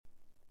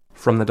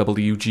From the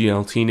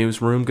WGLT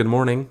Newsroom, good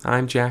morning,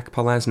 I'm Jack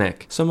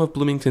Palaznik. Some of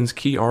Bloomington's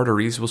key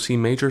arteries will see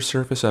major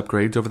surface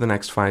upgrades over the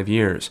next 5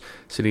 years.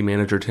 City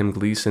Manager Tim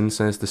Gleason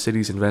says the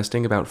city's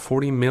investing about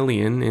 $40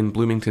 million in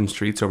Bloomington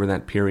streets over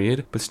that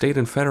period, but state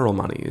and federal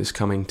money is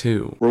coming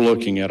too. We're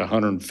looking at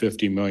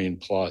 $150 million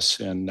plus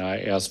in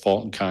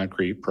asphalt and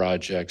concrete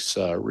projects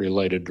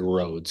related to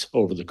roads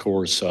over the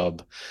course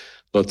of,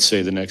 let's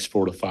say, the next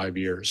 4 to 5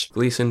 years.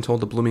 Gleason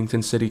told the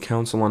Bloomington City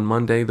Council on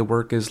Monday the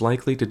work is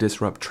likely to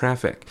disrupt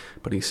traffic,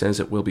 but he says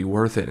it will be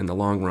worth it in the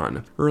long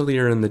run.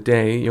 Earlier in the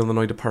day,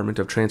 Illinois Department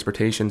of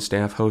Transportation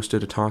staff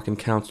hosted a talk in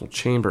council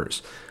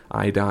chambers.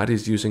 IDOT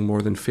is using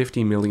more than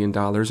 $50 million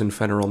in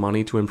federal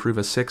money to improve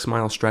a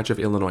 6-mile stretch of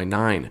Illinois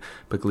 9,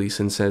 but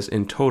Gleason says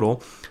in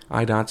total,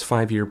 IDOT's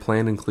 5-year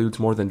plan includes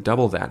more than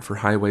double that for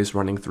highways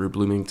running through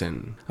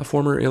Bloomington. A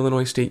former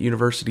Illinois State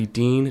University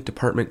dean,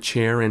 department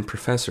chair, and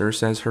professor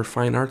says her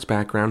fine arts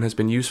background has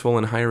been useful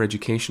in higher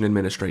education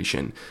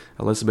administration.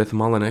 Elizabeth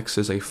Mullenix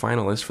is a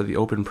finalist for the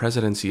open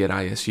presidency at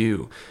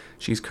ISU.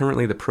 She's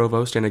currently the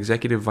provost and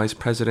executive vice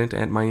president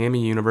at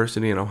Miami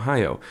University in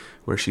Ohio,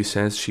 where she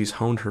says she's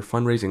honed her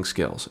fundraising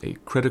skills, a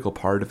critical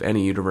part of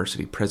any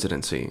university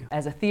presidency.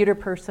 As a theater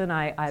person,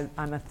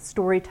 I'm a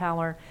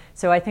storyteller,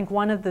 so I think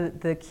one of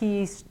the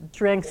key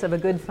strengths of a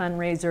good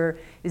fundraiser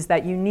is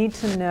that you need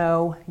to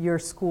know your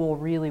school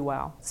really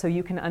well, so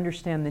you can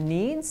understand the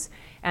needs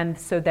and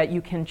so that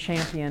you can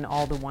champion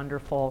all the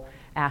wonderful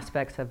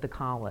aspects of the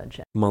college.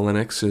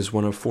 Mullenix is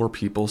one of 4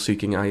 people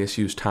seeking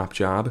ISU's top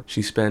job.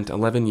 She spent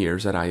 11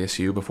 years at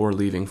ISU before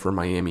leaving for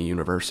Miami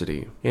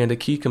University. And a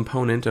key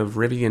component of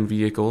Rivian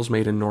vehicles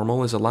made in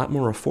Normal is a lot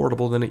more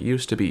affordable than it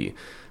used to be.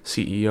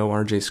 CEO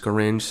RJ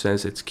Scaringe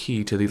says it's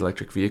key to the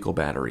electric vehicle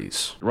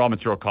batteries. Raw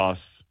material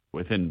costs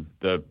within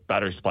the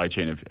battery supply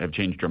chain have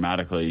changed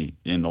dramatically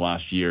in the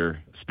last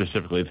year.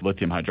 Specifically,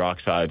 lithium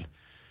hydroxide,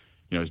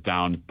 is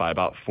down by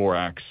about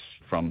 4x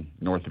from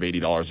north of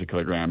 $80 a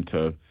kilogram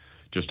to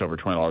just over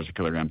 $20 a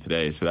kilogram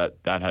today. So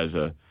that has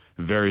a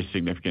very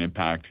significant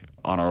impact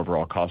on our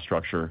overall cost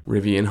structure.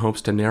 Rivian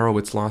hopes to narrow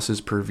its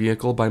losses per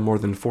vehicle by more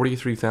than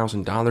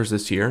 $43,000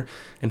 this year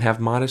and have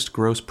modest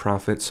gross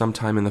profit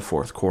sometime in the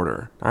fourth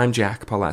quarter. I'm Jack Palazzo.